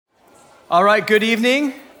All right, good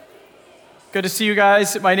evening. Good to see you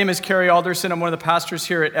guys. My name is Kerry Alderson. I'm one of the pastors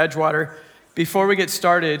here at Edgewater. Before we get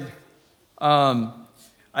started,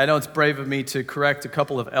 I know it's brave of me to correct a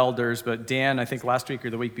couple of elders, but Dan, I think last week or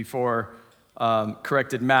the week before,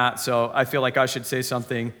 corrected Matt, so I feel like I should say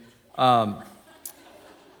something. I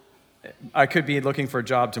could be looking for a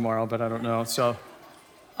job tomorrow, but I don't know. So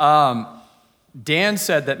Dan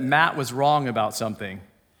said that Matt was wrong about something.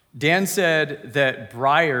 Dan said that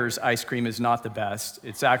Breyer's ice cream is not the best.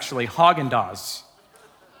 It's actually Haagen-Dazs.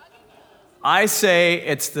 I say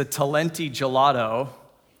it's the Talenti Gelato,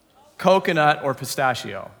 coconut or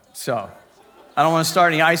pistachio. So I don't want to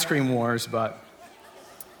start any ice cream wars, but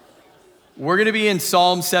we're going to be in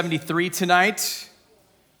Psalm 73 tonight.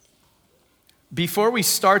 Before we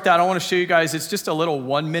start that, I want to show you guys, it's just a little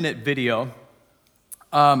 1-minute video.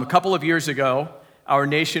 A couple of years ago, our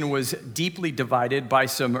nation was deeply divided by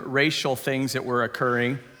some racial things that were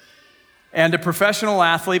occurring. And a professional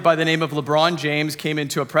athlete by the name of LeBron James came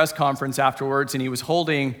into a press conference afterwards, and he was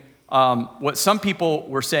holding what some people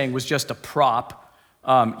were saying was just a prop.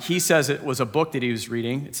 He says it was a book that he was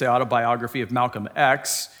reading. It's the autobiography of Malcolm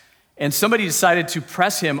X. And somebody decided to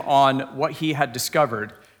press him on what he had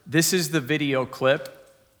discovered. This is the video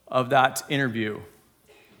clip of that interview.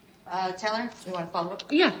 Taylor, you want to follow up?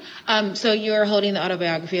 Yeah. So you're holding the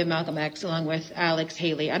autobiography of Malcolm X along with Alex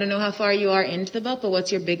Haley. I don't know how far you are into the book, but what's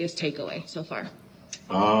your biggest takeaway so far?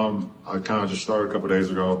 I kind of just started a couple days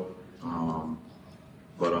ago,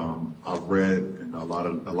 but I've read a lot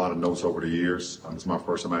of notes over the years. It's my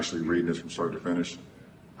first time actually reading this from start to finish.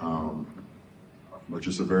 But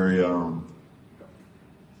just a very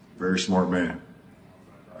smart man,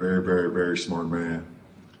 very smart man,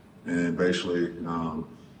 and basically.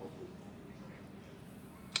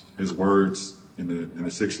 His words in the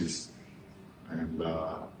 60s and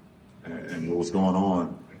what was going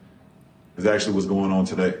on is actually what's going on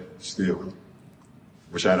today still.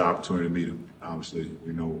 Wish I had the opportunity to meet him. Obviously,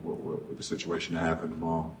 we know what the situation that happened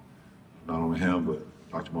among not only him, but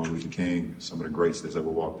Dr. Martin Luther King, some of the greats that ever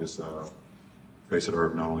walked this face of the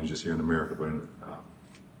earth, not only just here in America, but in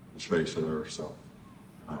this face of the earth. So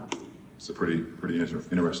it's a pretty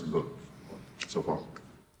interesting book so far.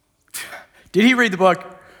 Did he read the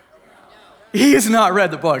book? He has not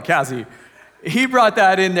read the book, has he? He brought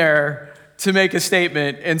that in there to make a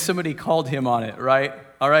statement, and somebody called him on it, right?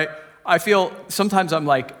 All right? I feel sometimes I'm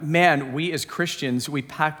like, man, we as Christians, we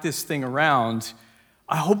pack this thing around.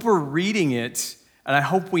 I hope we're reading it, and I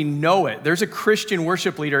hope we know it. There's a Christian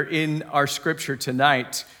worship leader in our scripture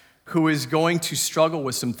tonight who is going to struggle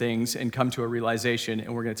with some things and come to a realization,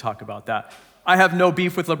 and we're going to talk about that. I have no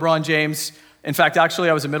beef with LeBron James. In fact, actually,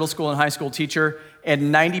 I was a middle school and high school teacher,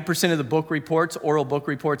 and 90% of the book reports, oral book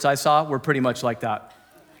reports I saw, were pretty much like that.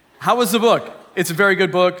 How was the book? It's a very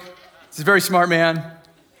good book. He's a very smart man.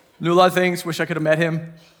 Knew a lot of things. Wish I could have met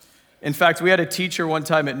him. In fact, we had a teacher one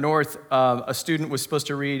time at North. A student was supposed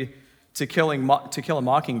to read To Kill a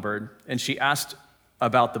Mockingbird, and she asked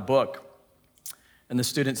about the book. And the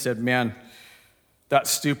student said, man, that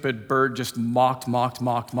stupid bird just mocked.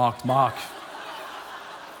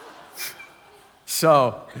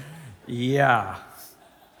 So, yeah,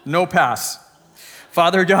 no pass.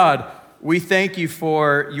 Father God, we thank you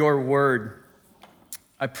for your word.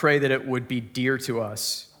 I pray that it would be dear to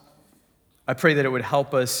us. I pray that it would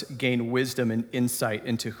help us gain wisdom and insight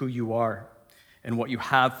into who you are and what you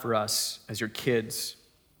have for us as your kids.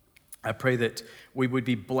 I pray that we would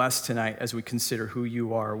be blessed tonight as we consider who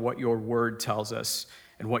you are, what your word tells us,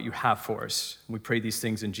 and what you have for us. We pray these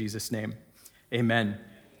things in Jesus' name. Amen.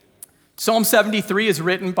 Psalm 73 is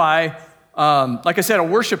written by, like I said, a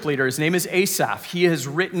worship leader. His name is Asaph. He has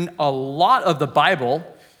written a lot of the Bible.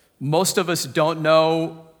 Most of us don't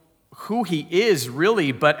know who he is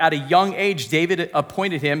really, but at a young age, David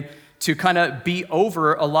appointed him to kind of be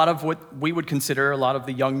over a lot of what we would consider a lot of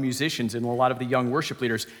the young musicians and a lot of the young worship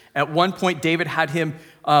leaders. At one point, David had him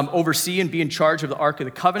oversee and be in charge of the Ark of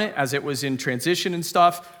the Covenant as it was in transition and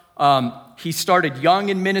stuff. He started young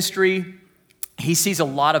in ministry. He sees a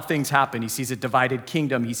lot of things happen. He sees a divided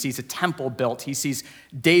kingdom. He sees a temple built. He sees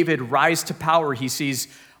David rise to power. He sees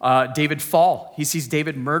David fall. He sees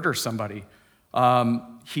David murder somebody.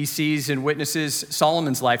 He sees and witnesses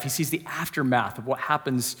Solomon's life. He sees the aftermath of what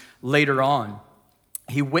happens later on.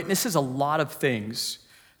 He witnesses a lot of things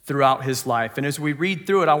throughout his life. And as we read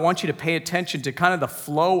through it, I want you to pay attention to kind of the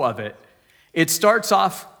flow of it. It starts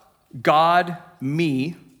off God,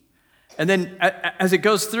 me. And then as it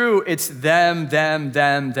goes through, it's them, me,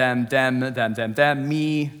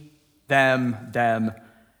 them.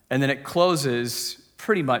 And then it closes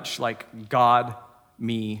pretty much like God,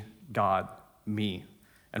 me, God, me.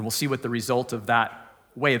 And we'll see what the result of that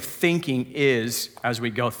way of thinking is as we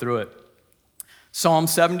go through it. Psalm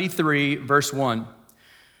 73, verse 1.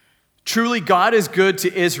 Truly, God is good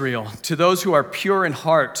to Israel, to those who are pure in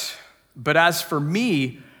heart. But as for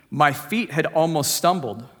me, my feet had almost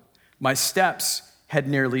stumbled. My steps had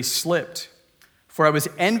nearly slipped. For I was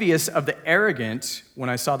envious of the arrogant when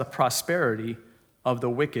I saw the prosperity of the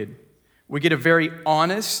wicked. We get a very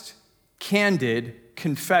honest, candid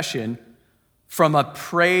confession from a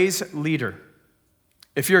praise leader.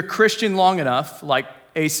 If you're a Christian long enough, like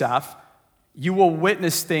Asaph, you will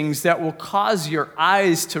witness things that will cause your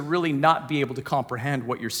eyes to really not be able to comprehend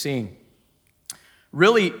what you're seeing.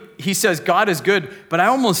 Really, he says, God is good, but I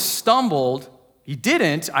almost stumbled. He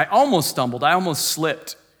didn't. I almost stumbled. I almost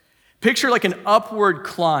slipped. Picture like an upward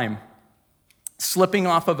climb, slipping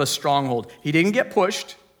off of a stronghold. He didn't get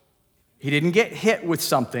pushed. He didn't get hit with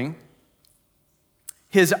something.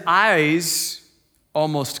 His eyes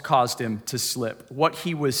almost caused him to slip. What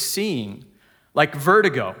he was seeing, like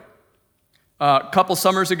vertigo. A couple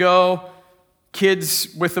summers ago,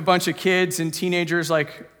 kids with a bunch of kids and teenagers,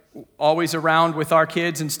 like always around with our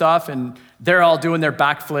kids and stuff, and they're all doing their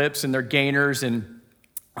backflips and their gainers, and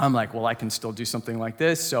I'm like, well, I can still do something like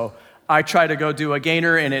this. So I try to go do a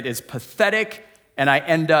gainer, and it is pathetic, and I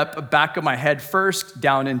end up back of my head first,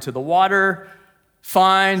 down into the water,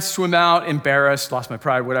 fine, swim out, embarrassed, lost my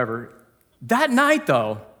pride, whatever. That night,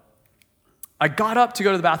 though, I got up to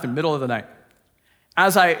go to the bathroom, middle of the night.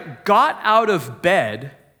 As I got out of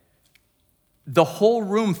bed, the whole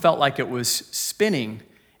room felt like it was spinning,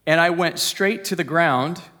 and I went straight to the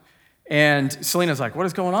ground, and Selena's like, what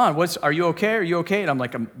is going on? Are you okay? Are you okay? And I'm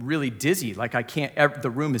like, I'm really dizzy. Like I can't, the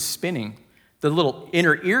room is spinning. The little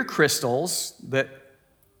inner ear crystals that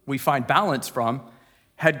we find balance from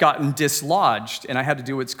had gotten dislodged, and I had to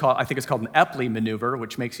do what's called, I think it's called an Epley maneuver,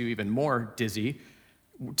 which makes you even more dizzy,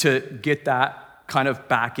 to get that kind of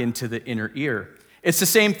back into the inner ear. It's the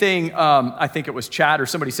same thing, I think it was Chad or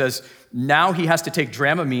somebody says, now he has to take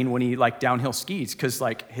Dramamine when he like downhill skis because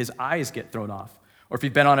like his eyes get thrown off. Or if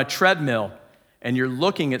you've been on a treadmill and you're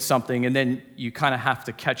looking at something and then you kind of have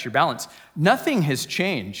to catch your balance. Nothing has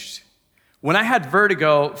changed. When I had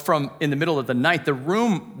vertigo from in the middle of the night, the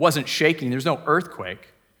room wasn't shaking. There's no earthquake.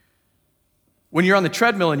 When you're on the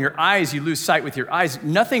treadmill and your eyes, you lose sight with your eyes,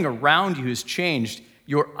 nothing around you has changed.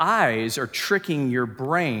 Your eyes are tricking your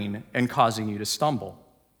brain and causing you to stumble.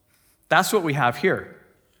 That's what we have here.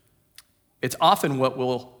 It's often what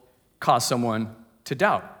will cause someone to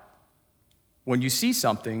doubt when you see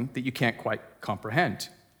something that you can't quite comprehend.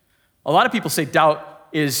 A lot of people say doubt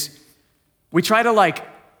is, we try to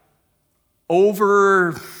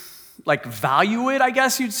value it, I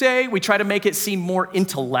guess you'd say. We try to make it seem more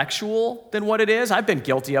intellectual than what it is. I've been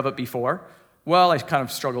guilty of it before. Well, I kind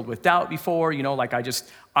of struggled with doubt before, we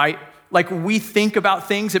think about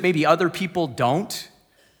things that maybe other people don't.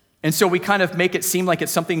 And so we kind of make it seem like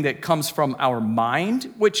it's something that comes from our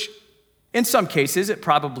mind, which in some cases it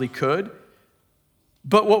probably could.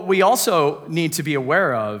 But what we also need to be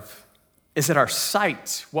aware of is that our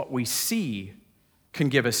sight, what we see, can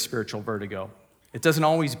give us spiritual vertigo. It doesn't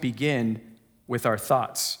always begin with our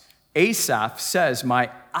thoughts. Asaph says,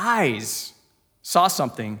 my eyes saw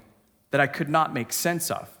something that I could not make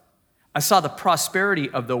sense of. I saw the prosperity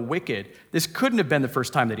of the wicked. This couldn't have been the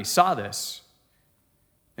first time that he saw this.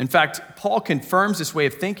 In fact, Paul confirms this way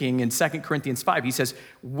of thinking in 2 Corinthians 5. He says,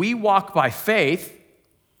 we walk by faith.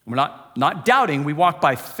 We're not doubting. We walk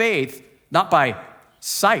by faith, not by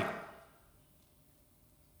sight.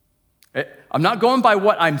 I'm not going by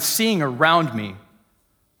what I'm seeing around me.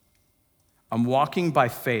 I'm walking by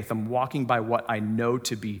faith. I'm walking by what I know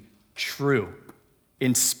to be true.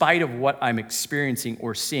 In spite of what I'm experiencing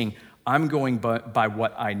or seeing, I'm going by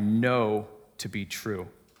what I know to be true.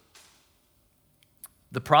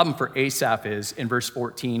 The problem for Asaph is, in verse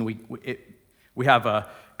 14, we have a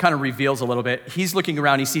kind of reveals a little bit. He's looking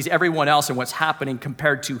around, he sees everyone else and what's happening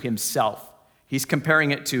compared to himself. He's comparing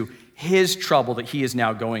it to his trouble that he is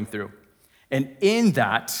now going through. And in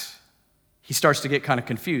that, he starts to get kind of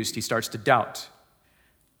confused. He starts to doubt.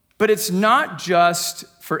 But it's not just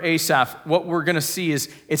for Asaph. What we're going to see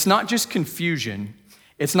is it's not just confusion.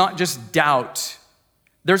 It's not just doubt.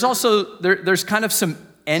 There's also, there's kind of some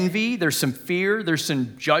envy. There's some fear. There's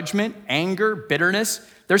some judgment, anger, bitterness.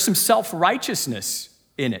 There's some self-righteousness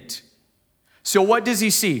in it. So what does he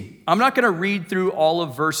see? I'm not going to read through all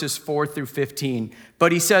of verses 4 through 15,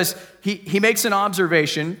 but he says, he makes an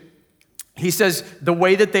observation. He says the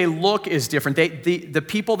way that they look is different. The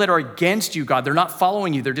people that are against you, God, they're not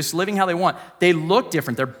following you. They're just living how they want. They look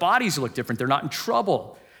different. Their bodies look different. They're not in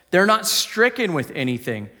trouble. They're not stricken with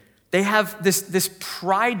anything. They have this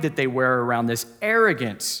pride that they wear around, this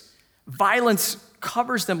arrogance. Violence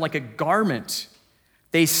covers them like a garment.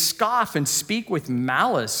 They scoff and speak with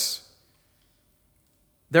malice.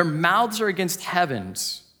 Their mouths are against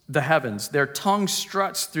the heavens. Their tongue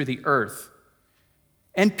struts through the earth.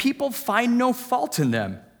 And people find no fault in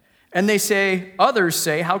them. And others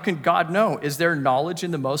say, how can God know? Is there knowledge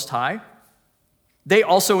in the Most High? They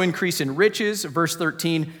also increase in riches. Verse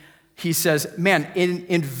 13, he says, man,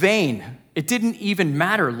 in vain, it didn't even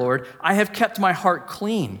matter, Lord. I have kept my heart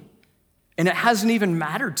clean, and it hasn't even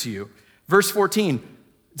mattered to you. Verse 14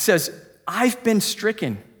 says, I've been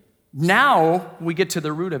stricken. Now we get to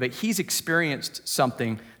the root of it. He's experienced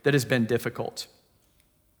something that has been difficult,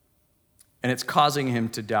 and it's causing him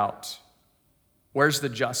to doubt. Where's the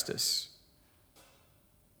justice?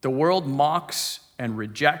 The world mocks and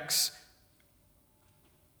rejects.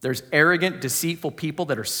 There's arrogant, deceitful people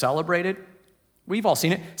that are celebrated. We've all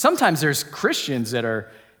seen it. Sometimes there's Christians that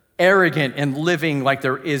are arrogant and living like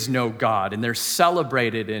there is no God, and they're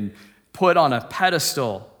celebrated and put on a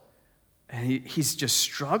pedestal. And he's just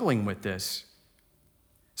struggling with this.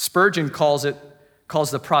 Spurgeon calls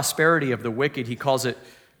the prosperity of the wicked, he calls it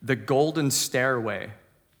the golden stairway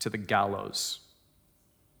to the gallows.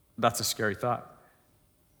 That's a scary thought.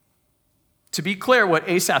 To be clear, what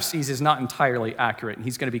Asaph sees is not entirely accurate, and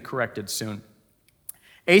he's going to be corrected soon.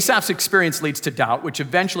 Asaph's experience leads to doubt, which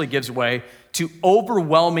eventually gives way to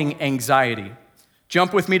overwhelming anxiety.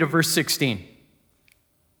 Jump with me to verse 16.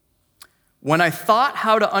 When I thought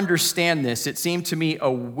how to understand this, it seemed to me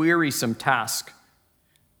a wearisome task.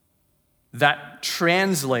 That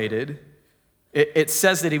translated, it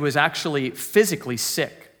says that he was actually physically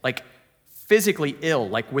sick, like physically ill,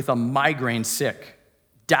 like with a migraine sick.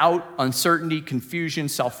 Doubt, uncertainty, confusion,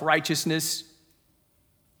 self-righteousness.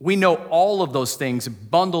 We know all of those things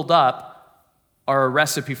bundled up are a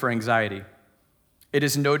recipe for anxiety. It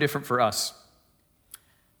is no different for us.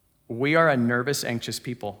 We are a nervous, anxious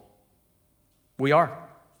people. We are.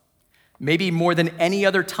 Maybe more than any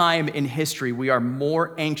other time in history, we are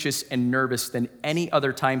more anxious and nervous than any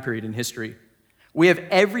other time period in history. We have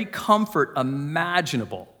every comfort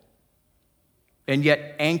imaginable, and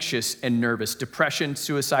yet anxious and nervous. Depression,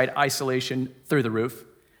 suicide, isolation through the roof,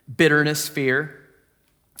 bitterness, fear.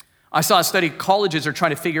 I saw a study, colleges are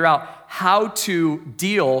trying to figure out how to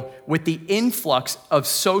deal with the influx of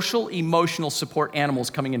social emotional support animals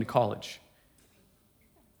coming into college.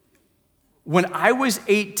 When I was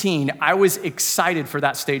 18, I was excited for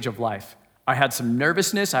that stage of life. I had some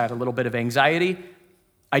nervousness, I had a little bit of anxiety.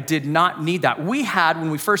 I did not need that. When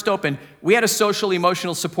we first opened, we had a social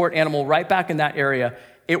emotional support animal right back in that area.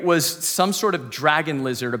 It was some sort of dragon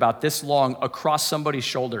lizard about this long across somebody's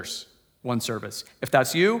shoulders, one service. If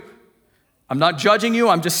that's you, I'm not judging you,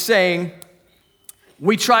 I'm just saying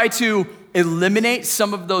we try to eliminate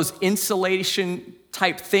some of those insulation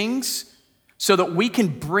type things so that we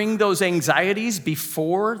can bring those anxieties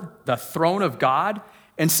before the throne of God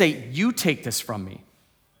and say, you take this from me.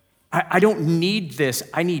 I don't need this,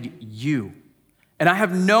 I need you. And I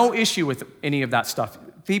have no issue with any of that stuff.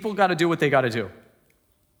 People got to do what they got to do.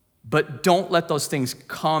 But don't let those things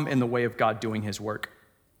come in the way of God doing his work.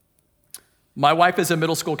 My wife is a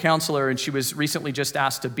middle school counselor, and she was recently just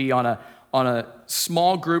asked to be on a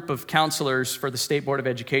small group of counselors for the State Board of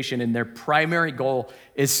Education, and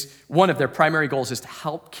one of their primary goals is to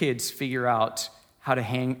help kids figure out how to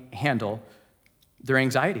handle their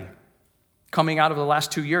anxiety. Coming out of the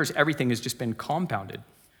last 2 years, everything has just been compounded.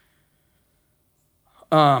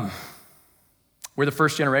 We're the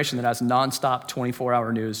first generation that has nonstop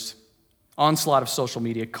 24-hour news, onslaught of social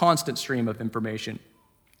media, constant stream of information.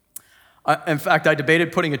 In fact, I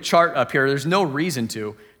debated putting a chart up here. There's no reason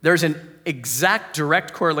to. There's an exact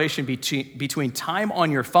direct correlation between time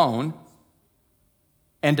on your phone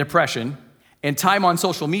and depression, and time on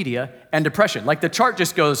social media and depression. Like the chart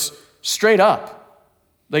just goes straight up.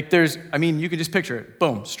 Like you can just picture it.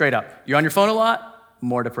 Boom, straight up. You're on your phone a lot,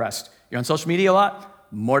 more depressed. You're on social media a lot,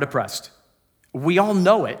 more depressed. We all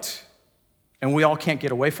know it, and we all can't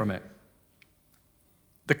get away from it.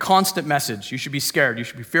 The constant message, you should be scared, you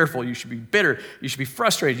should be fearful, you should be bitter, you should be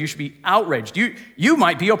frustrated, you should be outraged. You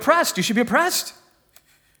might be oppressed, you should be oppressed.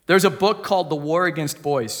 There's a book called The War Against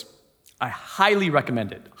Boys. I highly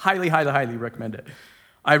recommend it. Highly, highly, highly recommend it.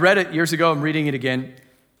 I read it years ago, I'm reading it again.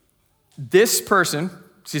 This person,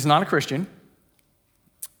 she's not a Christian,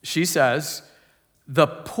 she says, the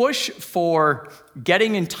push for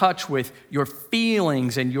getting in touch with your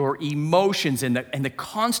feelings and your emotions and the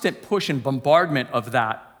constant push and bombardment of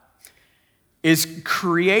that is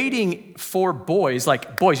creating for boys,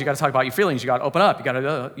 like, boys, you got to talk about your feelings, you got to open up, you got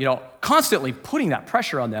to, constantly putting that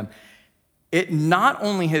pressure on them. It not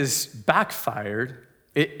only has backfired,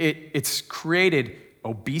 it's created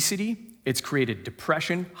obesity, it's created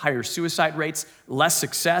depression, higher suicide rates, less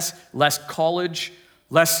success, less college,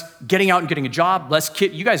 less getting out and getting a job, less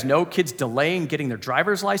you guys know kids delaying getting their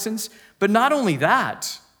driver's license. But not only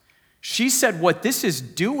that, she said what this is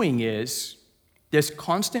doing is this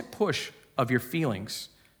constant push of your feelings.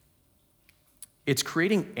 It's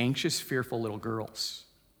creating anxious, fearful little girls.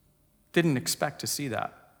 Didn't expect to see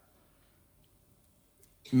that.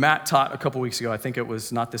 Matt taught a couple weeks ago, I think it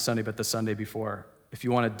was not this Sunday, but the Sunday before. If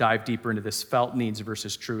you want to dive deeper into this felt needs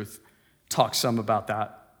versus truth, talk some about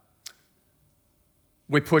that.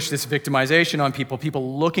 We push this victimization on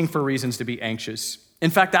people looking for reasons to be anxious. In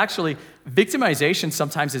fact, actually, victimization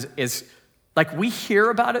sometimes is like we hear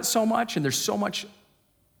about it so much and there's so much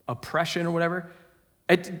oppression or whatever.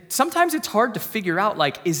 Sometimes it's hard to figure out,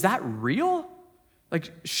 like, is that real?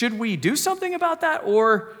 Like, should we do something about that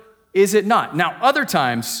or is it not? Now, other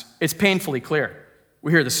times it's painfully clear.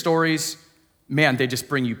 We hear the stories, man, they just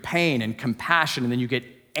bring you pain and compassion, and then you get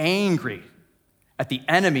angry at the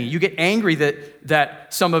enemy. You get angry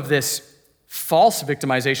that some of this false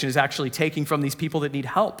victimization is actually taking from these people that need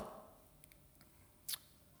help.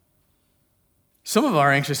 Some of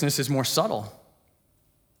our anxiousness is more subtle.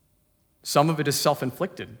 Some of it is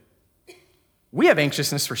self-inflicted. We have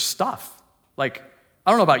anxiousness for stuff. Like,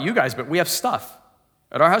 I don't know about you guys, but we have stuff.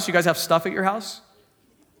 At our house, you guys have stuff at your house?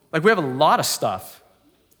 Like, we have a lot of stuff.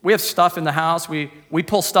 We have stuff in the house. We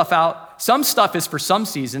pull stuff out. Some stuff is for some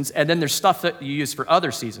seasons, and then there's stuff that you use for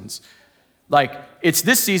other seasons. Like, it's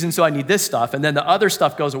this season, so I need this stuff, and then the other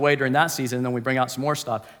stuff goes away during that season, and then we bring out some more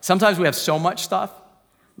stuff. Sometimes we have so much stuff,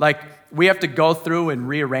 like, we have to go through and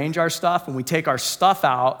rearrange our stuff, and we take our stuff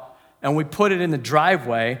out, and we put it in the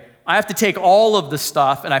driveway. I have to take all of the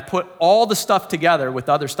stuff, and I put all the stuff together with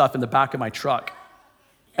other stuff in the back of my truck.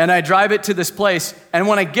 And I drive it to this place, and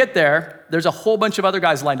when I get there, there's a whole bunch of other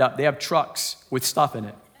guys lined up. They have trucks with stuff in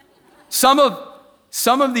it. Some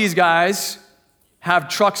of these guys have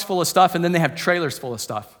trucks full of stuff, and then they have trailers full of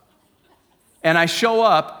stuff. And I show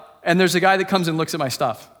up, and there's a guy that comes and looks at my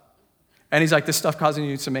stuff. And he's like, this stuff causing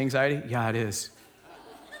you some anxiety? Yeah, it is.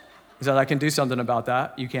 He said, I can do something about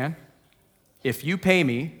that. You can? If you pay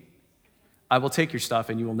me, I will take your stuff,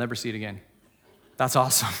 and you will never see it again. That's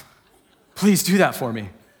awesome. Please do that for me.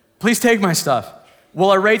 Please take my stuff.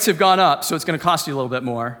 Well, our rates have gone up, so it's going to cost you a little bit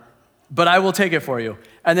more, but I will take it for you.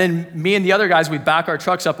 And then me and the other guys, we back our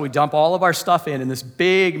trucks up, we dump all of our stuff in this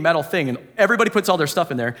big metal thing, and everybody puts all their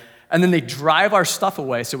stuff in there, and then they drive our stuff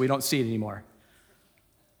away so we don't see it anymore.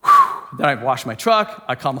 Whew. Then I wash my truck,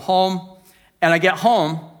 I come home, and I get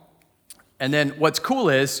home, and then what's cool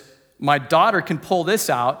is my daughter can pull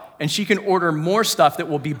this out, and she can order more stuff that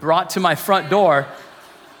will be brought to my front door.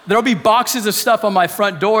 There'll be boxes of stuff on my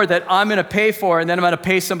front door that I'm going to pay for, and then I'm going to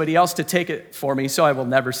pay somebody else to take it for me so I will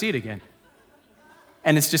never see it again.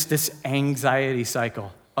 And it's just this anxiety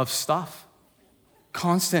cycle of stuff.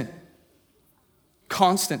 Constant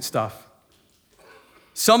stuff.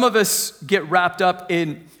 Some of us get wrapped up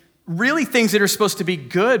in really things that are supposed to be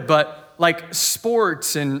good, but like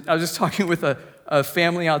sports. And I was just talking with a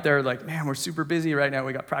family out there, like, man, we're super busy right now.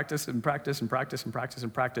 We got practice and practice and practice and practice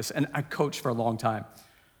and practice. And I coached for a long time.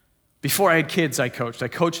 Before I had kids, I coached. I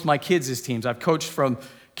coached my kids' teams. I've coached from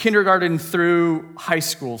kindergarten through high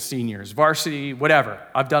school seniors, varsity, whatever.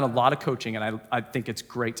 I've done a lot of coaching, and I think it's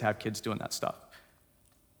great to have kids doing that stuff.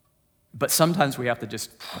 But sometimes we have to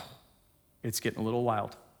it's getting a little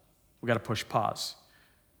wild. We got to push pause.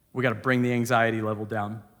 We got to bring the anxiety level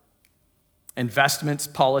down. Investments,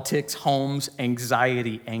 politics, homes,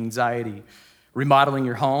 anxiety. Remodeling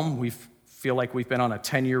your home. We feel like we've been on a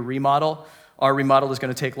 10-year remodel. Our remodel is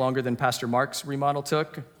going to take longer than Pastor Mark's remodel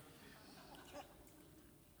took.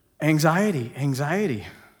 Anxiety.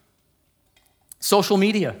 Social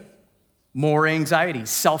media, more anxiety,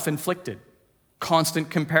 self-inflicted,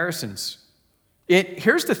 constant comparisons.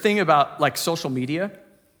 Here's the thing about like social media.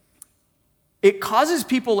 It causes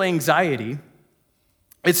people anxiety.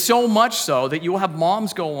 It's so much so that you will have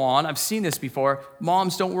moms go on. I've seen this before.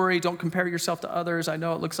 Moms, don't worry, don't compare yourself to others. I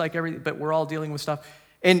know it looks like everything, but we're all dealing with stuff.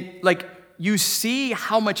 And like, you see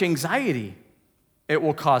how much anxiety it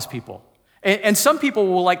will cause people. And some people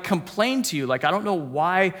will like complain to you, like, I don't know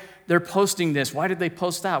why they're posting this. Why did they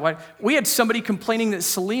post that? We had somebody complaining that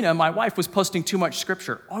Selena, my wife, was posting too much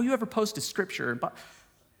scripture. All you ever post is scripture. But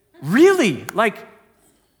really? Like,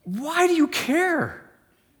 why do you care?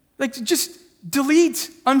 Like, just delete,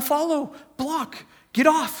 unfollow, block, get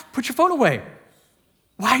off, put your phone away.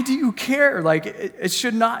 Why do you care? Like, it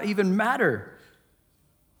should not even matter.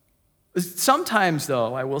 Sometimes,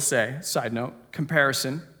 though, I will say, side note,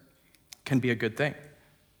 comparison can be a good thing.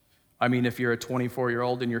 I mean, if you're a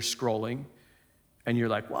 24-year-old and you're scrolling and you're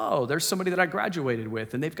like, whoa, there's somebody that I graduated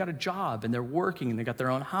with and they've got a job and they're working and they got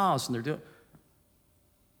their own house and they're doing,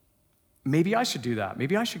 maybe I should do that.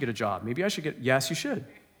 Maybe I should get a job. Maybe I should get, yes, you should.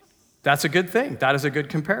 That's a good thing. That is a good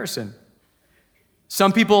comparison.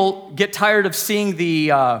 Some people get tired of seeing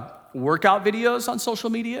the workout videos on social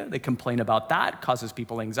media. They complain about that. It causes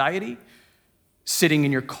people anxiety. Sitting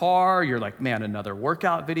in your car, you're like, man, another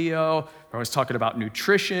workout video. They're always talking about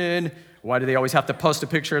nutrition. Why do they always have to post a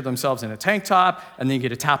picture of themselves in a tank top? And then you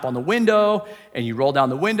get a tap on the window, and you roll down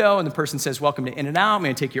the window, and the person says, welcome to In-N-Out.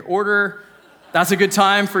 May I take your order? That's a good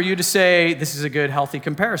time for you to say, this is a good, healthy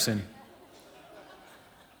comparison.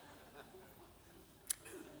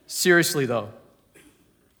 Seriously, though,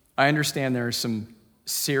 I understand there is some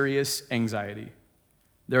serious anxiety.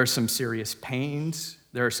 There are some serious pains.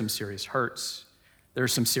 There are some serious hurts.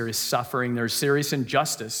 There's some serious suffering. There's serious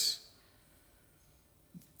injustice.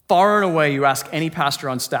 Far and away, you ask any pastor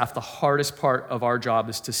on staff, the hardest part of our job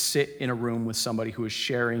is to sit in a room with somebody who is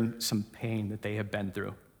sharing some pain that they have been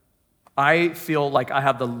through. I feel like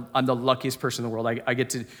I'm the luckiest person in the world.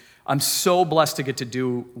 I'm so blessed to get to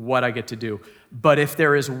do what I get to do. But if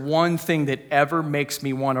there is one thing that ever makes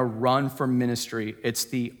me want to run from ministry, it's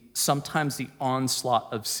sometimes the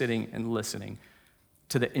onslaught of sitting and listening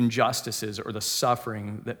to the injustices or the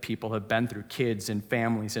suffering that people have been through, kids and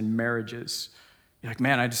families and marriages. You're like,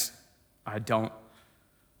 man, I don't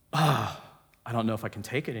know if I can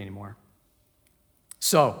take it anymore.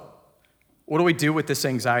 So, what do we do with this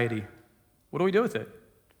anxiety? What do we do with it?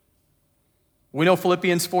 We know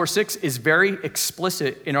Philippians 4:6 is very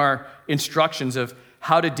explicit in our instructions of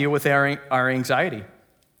how to deal with our anxiety.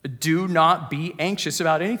 Do not be anxious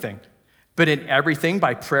about anything, but in everything,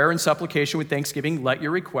 by prayer and supplication with thanksgiving, let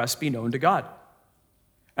your requests be known to God.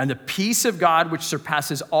 And the peace of God, which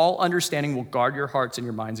surpasses all understanding, will guard your hearts and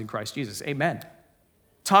your minds in Christ Jesus. Amen.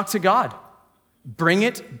 Talk to God. Bring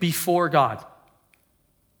it before God.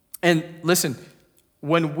 And listen,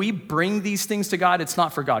 when we bring these things to God, it's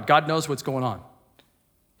not for God. God knows what's going on.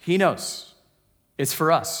 He knows. It's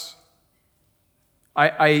for us.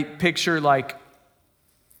 I picture like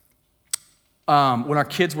when our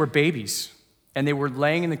kids were babies and they were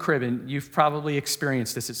laying in the crib, and you've probably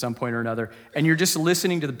experienced this at some point or another, and you're just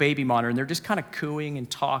listening to the baby monitor, and they're just kind of cooing and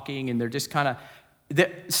talking, and they're just kind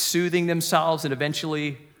of soothing themselves, and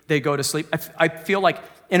eventually they go to sleep. I feel like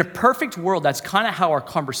in a perfect world, that's kind of how our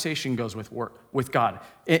conversation goes with God.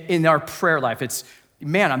 In our prayer life, it's,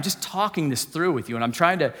 man, I'm just talking this through with you, and I'm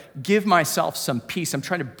trying to give myself some peace. I'm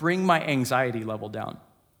trying to bring my anxiety level down.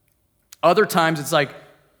 Other times, it's like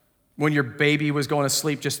when your baby was going to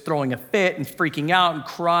sleep, just throwing a fit and freaking out and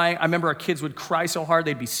crying. I remember our kids would cry so hard,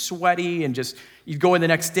 they'd be sweaty, and just, you'd go in the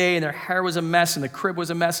next day, and their hair was a mess, and the crib was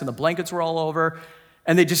a mess, and the blankets were all over,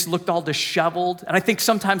 and they just looked all disheveled. And I think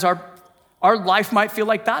sometimes our life might feel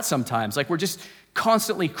like that sometimes. Like we're just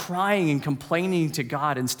constantly crying and complaining to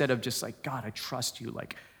God instead of just like, God, I trust you.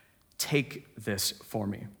 Like, take this for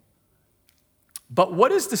me. But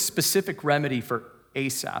what is the specific remedy for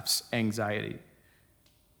Asaph's anxiety?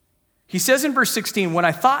 He says in verse 16, when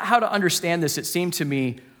I thought how to understand this, it seemed to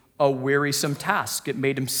me a wearisome task. It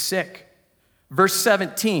made him sick. Verse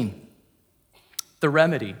 17, the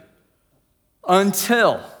remedy.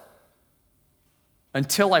 Until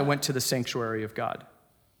I went to the sanctuary of God,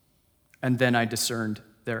 and then I discerned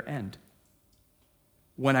their end.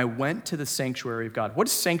 When I went to the sanctuary of God. What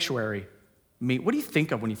does sanctuary mean? What do you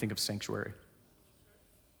think of when you think of sanctuary?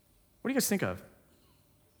 What do you guys think of?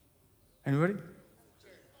 Anybody?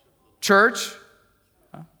 Church?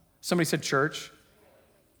 Somebody said church.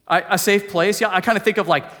 A safe place? Yeah, I kind of think of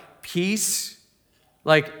like peace,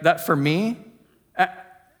 like that for me.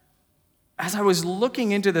 As I was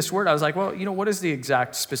looking into this word, I was like, well, what is the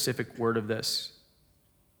exact specific word of this?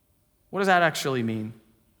 What does that actually mean?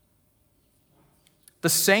 The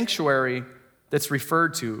sanctuary that's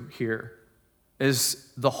referred to here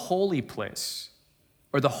is the holy place,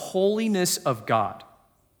 or the holiness of God.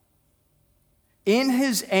 In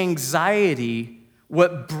his anxiety,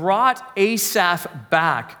 what brought Asaph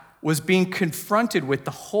back was being confronted with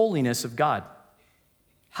the holiness of God,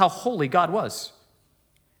 how holy God was.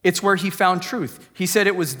 It's where he found truth. He said,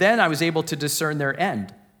 it was then I was able to discern their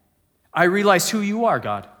end. I realized who you are,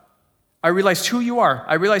 God. I realized who you are.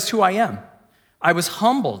 I realized who I am. I was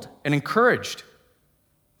humbled and encouraged.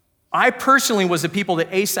 I personally was the people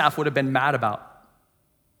that Asaph would have been mad about.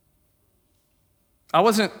 I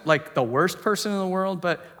wasn't like the worst person in the world,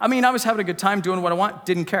 but I was having a good time doing what I want,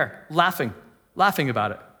 didn't care, laughing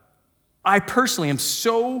about it. I personally am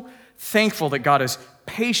so thankful that God is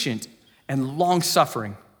patient and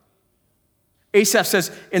long-suffering. Asaph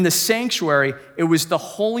says, in the sanctuary, it was the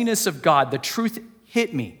holiness of God. The truth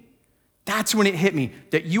hit me. That's when it hit me,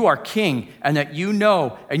 that you are king and that you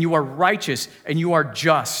know and you are righteous and you are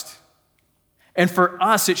just. And for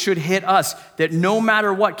us, it should hit us that no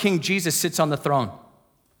matter what, King Jesus sits on the throne.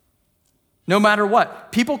 No matter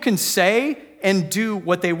what. People can say and do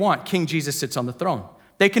what they want. King Jesus sits on the throne.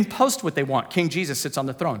 They can post what they want. King Jesus sits on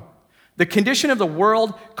the throne. The condition of the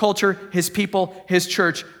world, culture, his people, his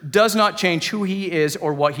church does not change who he is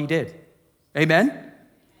or what he did. Amen?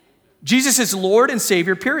 Jesus is Lord and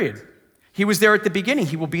Savior, period. He was there at the beginning.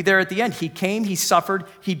 He will be there at the end. He came, he suffered,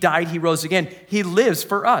 he died, he rose again. He lives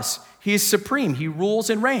for us. He is supreme. He rules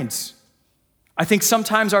and reigns. I think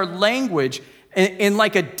sometimes our language, in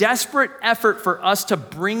like a desperate effort for us to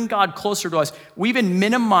bring God closer to us, we even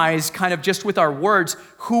minimize kind of just with our words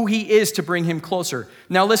who he is to bring him closer.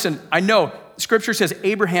 Now listen, I know Scripture says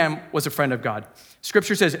Abraham was a friend of God.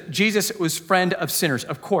 Scripture says Jesus was friend of sinners.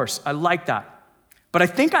 Of course, I like that. But I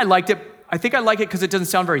think I like it because it doesn't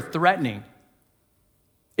sound very threatening.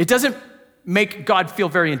 It doesn't make God feel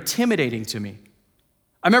very intimidating to me.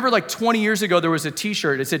 I remember like 20 years ago, there was a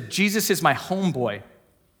t-shirt. It said, Jesus is my homeboy.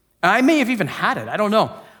 And I may have even had it. I don't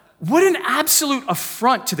know. What an absolute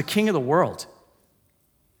affront to the king of the world.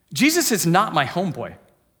 Jesus is not my homeboy.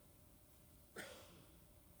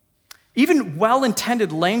 Even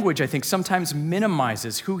well-intended language, I think, sometimes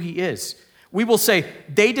minimizes who he is. We will say,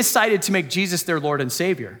 they decided to make Jesus their Lord and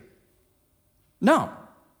Savior. No.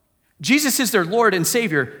 Jesus is their Lord and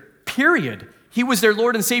Savior, period. He was their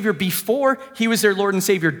Lord and Savior before, he was their Lord and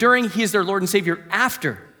Savior during, he is their Lord and Savior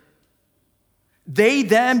after. They,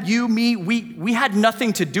 them, you, me, we had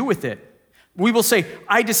nothing to do with it. We will say,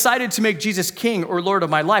 I decided to make Jesus king or Lord of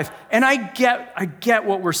my life. And I get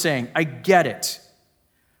what we're saying. I get it.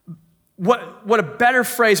 What a better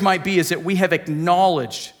phrase might be is that we have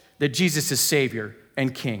acknowledged that Jesus is Savior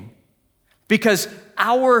and King. Because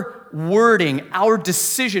our wording, our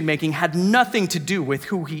decision-making had nothing to do with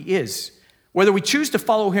who he is. Whether we choose to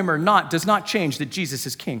follow him or not does not change that Jesus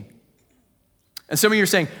is king. And some of you are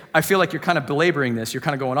saying, I feel like you're kind of belaboring this. You're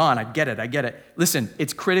kind of going on. I get it. Listen,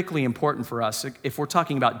 it's critically important for us. If we're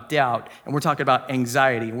talking about doubt and we're talking about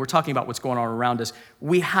anxiety and we're talking about what's going on around us,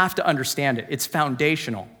 we have to understand it. It's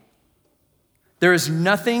foundational. There is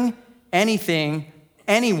nothing, anything,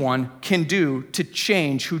 anyone can do to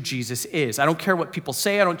change who Jesus is. I don't care what people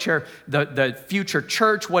say. I don't care the future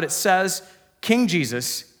church, what it says. King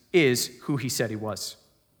Jesus is who he said he was.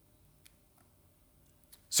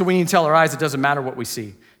 So we need to tell our eyes it doesn't matter what we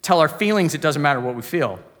see. Tell our feelings it doesn't matter what we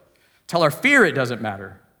feel. Tell our fear it doesn't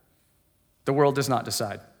matter. The world does not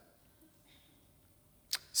decide.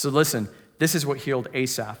 So listen, this is what healed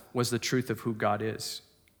Asaph, was the truth of who God is.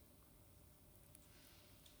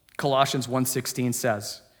 Colossians 1:16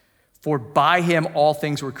 says, for by him all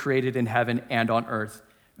things were created in heaven and on earth,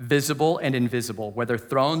 visible and invisible, whether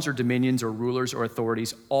thrones or dominions or rulers or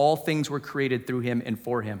authorities, all things were created through him and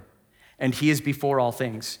for him. And he is before all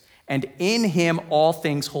things. And in him all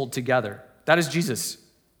things hold together. That is Jesus.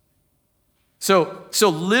 So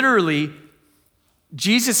literally,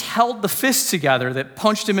 Jesus held the fists together that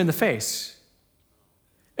punched him in the face.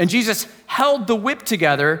 And Jesus held the whip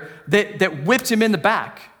together that whipped him in the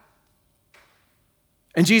back.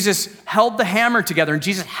 And Jesus held the hammer together, and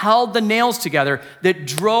Jesus held the nails together that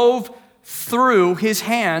drove through his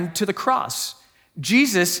hand to the cross.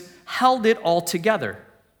 Jesus held it all together.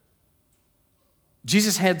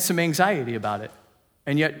 Jesus had some anxiety about it,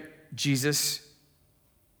 and yet Jesus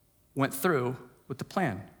went through with the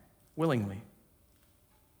plan willingly.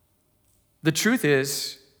 The truth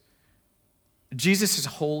is, Jesus is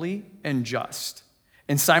holy and just,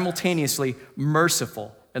 and simultaneously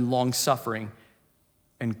merciful and long-suffering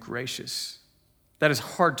and gracious. That is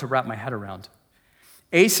hard to wrap my head around.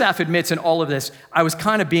 Asaph admits in all of this, I was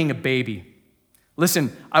kind of being a baby.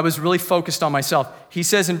 Listen, I was really focused on myself. He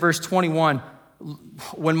says in verse 21,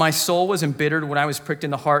 when my soul was embittered, when I was pricked in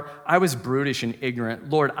the heart, I was brutish and ignorant.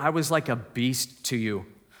 Lord, I was like a beast to you.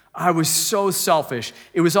 I was so selfish.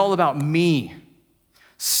 It was all about me.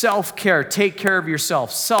 Self-care, take care of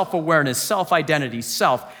yourself. Self-awareness, self-identity,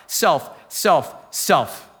 self.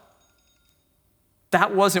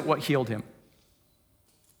 That wasn't what healed him.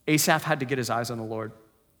 Asaph had to get his eyes on the Lord.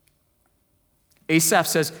 Asaph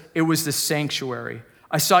says, it was the sanctuary.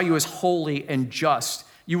 I saw you as holy and just.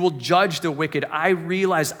 You will judge the wicked. I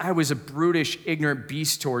realized I was a brutish, ignorant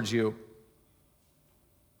beast towards you.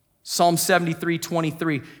 Psalm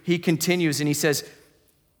 73:23, he continues and he says,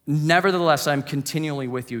 nevertheless, I'm continually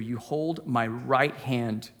with you. You hold my right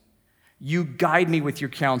hand. You guide me with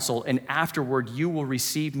your counsel, and afterward you will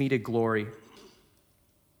receive me to glory.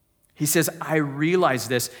 He says, I realize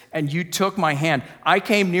this, and you took my hand. I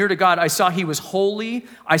came near to God. I saw he was holy.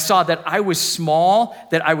 I saw that I was small,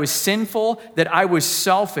 that I was sinful, that I was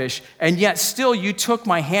selfish, and yet still you took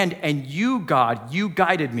my hand, and you, God, you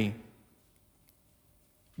guided me.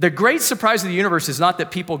 The great surprise of the universe is not that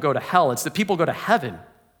people go to hell, it's that people go to heaven.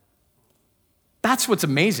 That's what's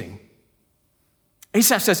amazing.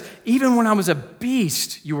 Asaph says, even when I was a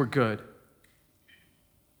beast, you were good.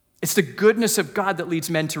 It's the goodness of God that leads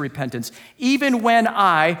men to repentance. Even when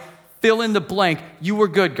I fill in the blank, you were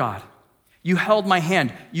good, God. You held my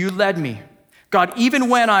hand. You led me. God, even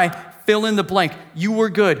when I fill in the blank, you were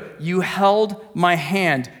good. You held my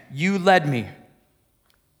hand. You led me.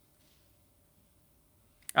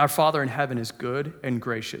 Our Father in heaven is good and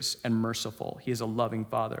gracious and merciful. He is a loving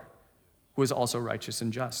Father who is also righteous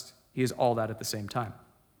and just. He is all that at the same time.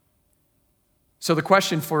 So the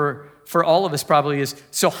question for all of us probably is,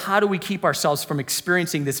 so how do we keep ourselves from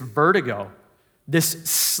experiencing this vertigo, this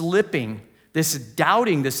slipping, this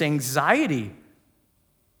doubting, this anxiety?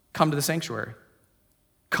 Come to the sanctuary.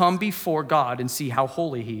 Come before God and see how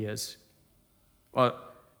holy he is. Well,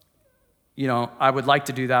 I would like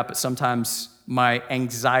to do that, but sometimes my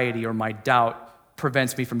anxiety or my doubt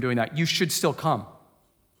prevents me from doing that. You should still come.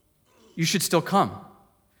 You should still come.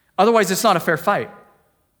 Otherwise, it's not a fair fight.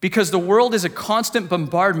 Because the world is a constant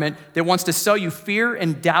bombardment that wants to sell you fear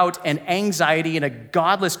and doubt and anxiety in a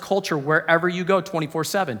godless culture wherever you go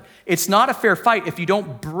 24/7. It's not a fair fight if you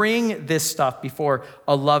don't bring this stuff before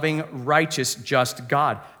a loving, righteous, just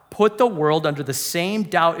God. Put the world under the same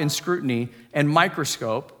doubt and scrutiny and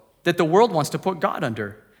microscope that the world wants to put God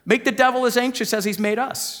under. Make the devil as anxious as he's made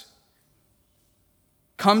us.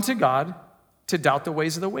 Come to God to doubt the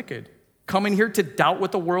ways of the wicked. Come in here to doubt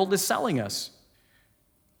what the world is selling us.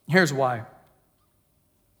 Here's why.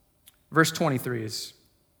 Verse 23 it's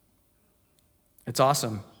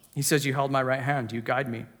awesome. He says, you held my right hand, you guide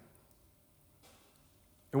me.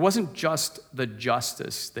 It wasn't just the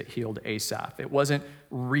justice that healed Asaph. It wasn't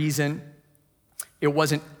reason. It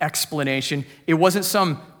wasn't explanation. It wasn't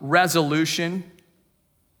some resolution.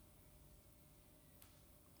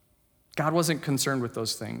 God wasn't concerned with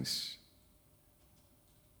those things.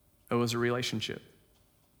 It was a relationship.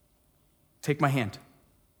 Take my hand.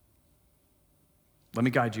 Let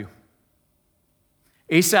me guide you.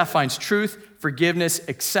 Asaph finds truth, forgiveness,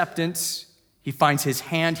 acceptance. He finds his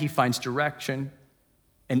hand, he finds direction,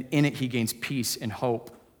 and in it he gains peace and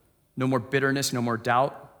hope. No more bitterness, no more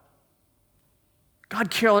doubt. God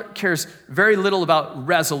cares very little about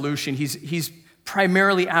resolution. He's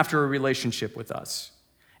primarily after a relationship with us.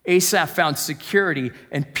 Asaph found security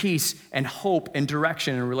and peace and hope and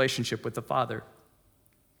direction in a relationship with the Father.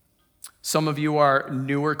 Some of you are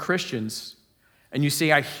newer Christians. And you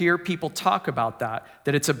see, I hear people talk about that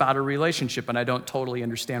it's about a relationship, and I don't totally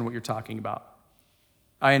understand what you're talking about.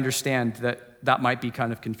 I understand that might be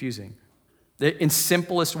kind of confusing. The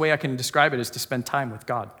simplest way I can describe it is to spend time with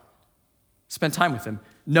God. Spend time with him,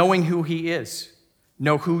 knowing who he is.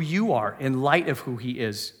 Know who you are in light of who he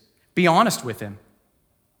is. Be honest with him.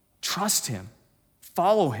 Trust him.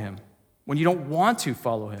 Follow him when you don't want to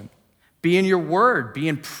follow him. Be in your word. Be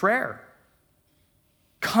in prayer.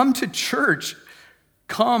 Come to church.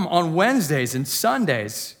 Come on Wednesdays and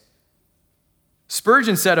Sundays.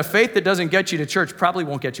 Spurgeon said, a faith that doesn't get you to church probably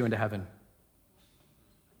won't get you into heaven.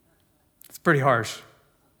 It's pretty harsh.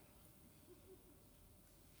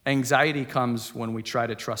 Anxiety comes when we try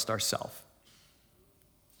to trust ourselves.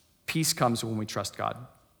 Peace comes when we trust God.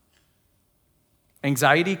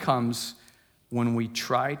 Anxiety comes when we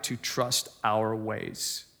try to trust our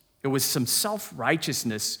ways. It was some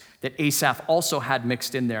self-righteousness that Asaph also had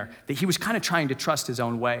mixed in there, that he was kind of trying to trust his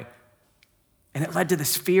own way. And it led to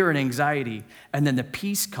this fear and anxiety. And then the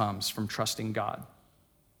peace comes from trusting God.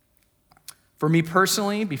 For me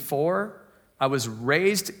personally, before I was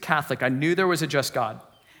raised Catholic, I knew there was a just God.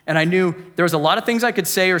 And I knew there was a lot of things I could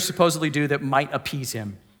say or supposedly do that might appease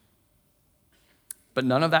him. But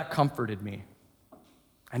none of that comforted me.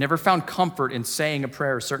 I never found comfort in saying a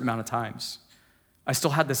prayer a certain amount of times. I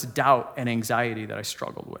still had this doubt and anxiety that I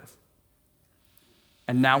struggled with.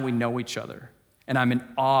 And now we know each other. And I'm in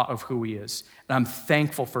awe of who he is. And I'm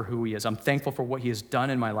thankful for who he is. I'm thankful for what he has done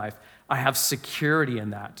in my life. I have security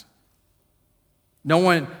in that.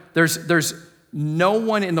 There's no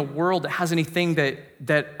one in the world that has anything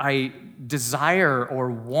that I desire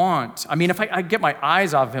or want. I mean, if I get my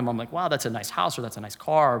eyes off of him, I'm like, wow, that's a nice house or that's a nice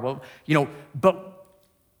car. Well, but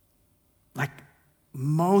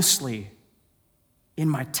mostly in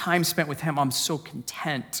my time spent with him, I'm so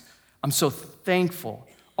content. I'm so thankful.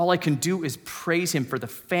 All I can do is praise him for the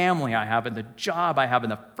family I have and the job I have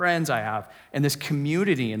and the friends I have and this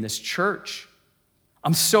community and this church.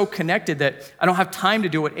 I'm so connected that I don't have time to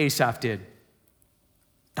do what Asaph did.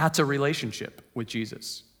 That's a relationship with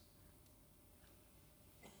Jesus.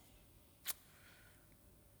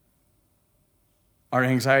 Our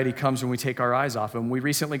anxiety comes when we take our eyes off him. We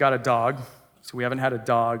recently got a dog, so we haven't had a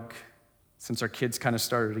dog since our kids kind of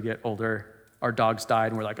started to get older. Our dogs died,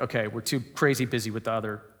 and we're like, okay, we're too crazy busy with the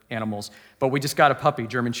other animals. But we just got a puppy,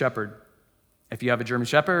 German Shepherd. If you have a German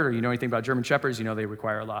Shepherd or you know anything about German Shepherds, you know they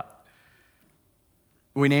require a lot.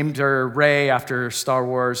 We named her Rey after Star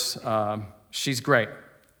Wars. She's great.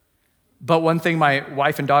 But one thing my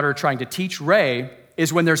wife and daughter are trying to teach Rey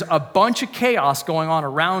is when there's a bunch of chaos going on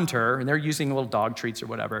around her, and they're using little dog treats or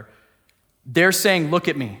whatever, they're saying, look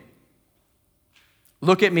at me.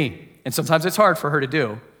 Look at me. And sometimes it's hard for her to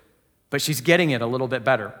do, but she's getting it a little bit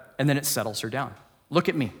better. And then it settles her down. Look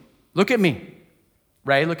at me. Look at me.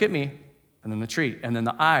 Ray, look at me. And then the treat. And then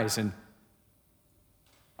the eyes. And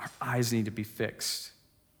our eyes need to be fixed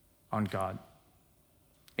on God.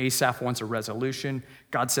 Asaph wants a resolution.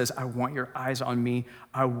 God says, I want your eyes on me.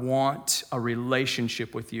 I want a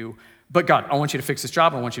relationship with you. But God, I want you to fix this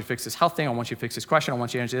job. I want you to fix this health thing. I want you to fix this question. I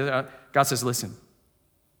want you to answer that. God says, listen,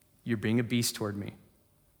 you're being a beast toward me,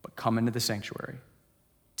 but come into the sanctuary.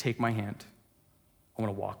 Take my hand. I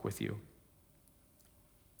want to walk with you.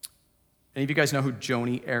 Any of you guys know who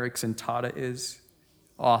Joni Eareckson Tada is?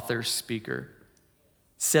 Author, speaker.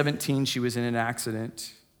 17, she was in an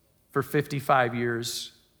accident. For 55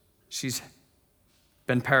 years, she's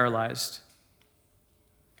been paralyzed.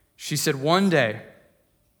 She said, one day,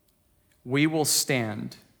 we will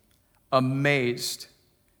stand amazed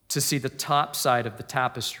to see the top side of the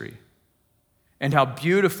tapestry and how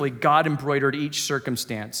beautifully God embroidered each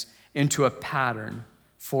circumstance into a pattern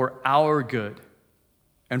for our good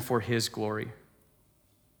and for his glory.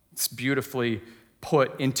 It's beautifully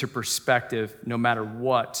put into perspective no matter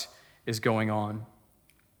what is going on.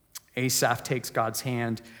 Asaph takes God's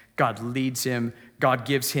hand. God leads him. God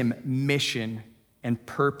gives him mission and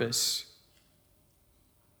purpose.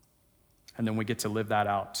 And then we get to live that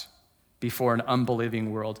out before an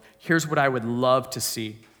unbelieving world. Here's what I would love to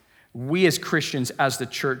see. We as Christians, as the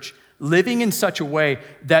church, living in such a way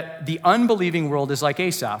that the unbelieving world is like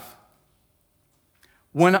Asaph.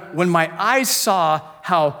 When my eyes saw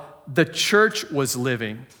how the church was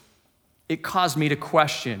living, it caused me to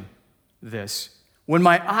question this. When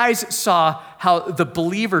my eyes saw how the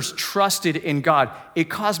believers trusted in God, it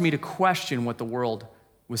caused me to question what the world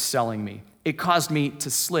was selling me. It caused me to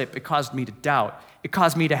slip. It caused me to doubt. It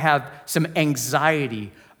caused me to have some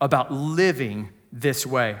anxiety about living this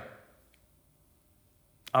way.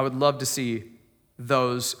 I would love to see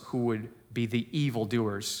those who would be the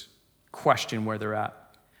evildoers question where they're at.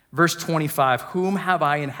 Verse 25, whom have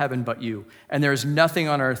I in heaven but you? And there is nothing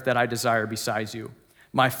on earth that I desire besides you.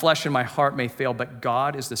 My flesh and my heart may fail, but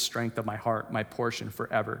God is the strength of my heart, my portion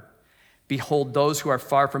forever. Behold, those who are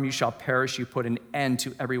far from you shall perish. You put an end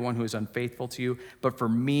to everyone who is unfaithful to you. But for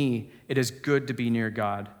me, it is good to be near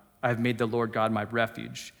God. I have made the Lord God my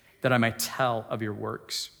refuge, that I may tell of your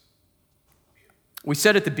works. We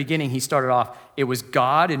said at the beginning, he started off, it was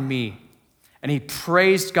God and me. And he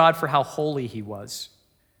praised God for how holy he was.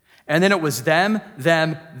 And then it was them,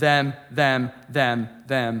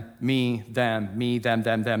 me,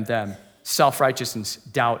 them. Self-righteousness,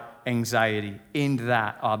 doubt, anxiety in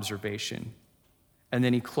that observation. And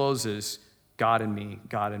then he closes, God and me,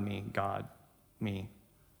 God and me, God, me.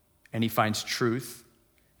 And he finds truth,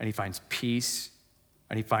 and he finds peace,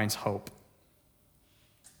 and he finds hope.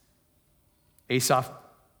 Asaph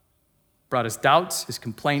brought his doubts, his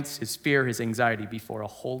complaints, his fear, his anxiety before a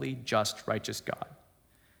holy, just, righteous God.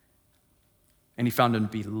 And he found him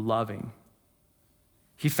to be loving.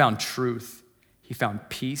 He found truth. He found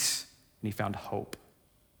peace, and he found hope.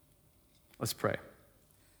 Let's pray.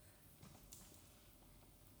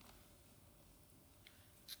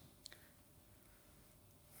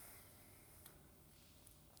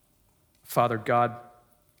 Father God,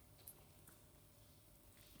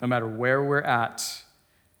 no matter where we're at,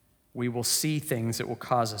 we will see things that will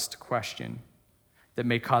cause us to question, that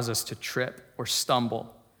may cause us to trip or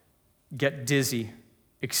stumble, get dizzy,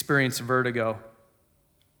 experience vertigo,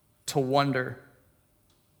 to wonder.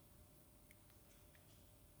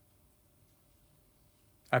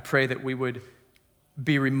 I pray that we would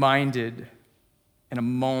be reminded in a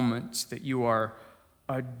moment that you are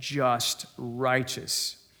a just,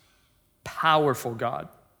 righteous, powerful God.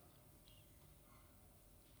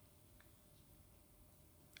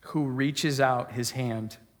 who reaches out his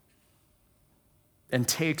hand and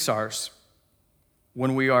takes ours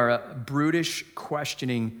when we are a brutish,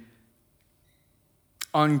 questioning,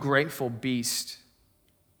 ungrateful beast.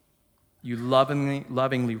 You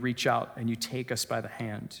lovingly reach out and you take us by the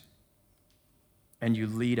hand and you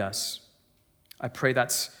lead us. I pray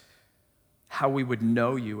that's how we would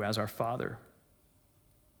know you as our Father.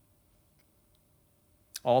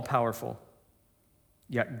 All powerful,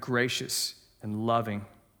 yet gracious and loving,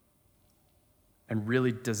 and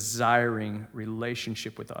really desiring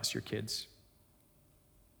relationship with us, your kids.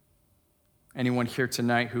 Anyone here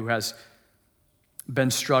tonight who has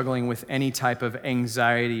been struggling with any type of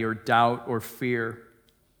anxiety or doubt or fear,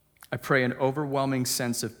 I pray an overwhelming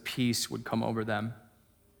sense of peace would come over them.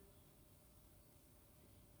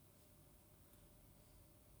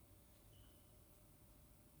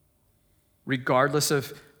 Regardless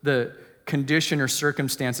of the condition or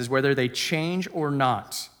circumstances, whether they change or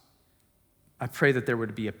not, I pray that there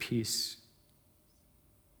would be a peace.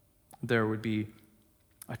 There would be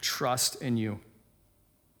a trust in you.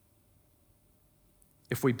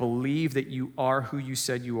 If we believe that you are who you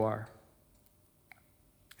said you are,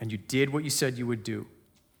 and you did what you said you would do,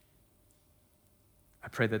 I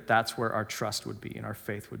pray that that's where our trust would be and our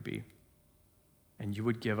faith would be, and you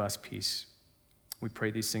would give us peace. We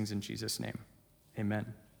pray these things in Jesus' name.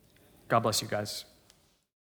 Amen. God bless you guys.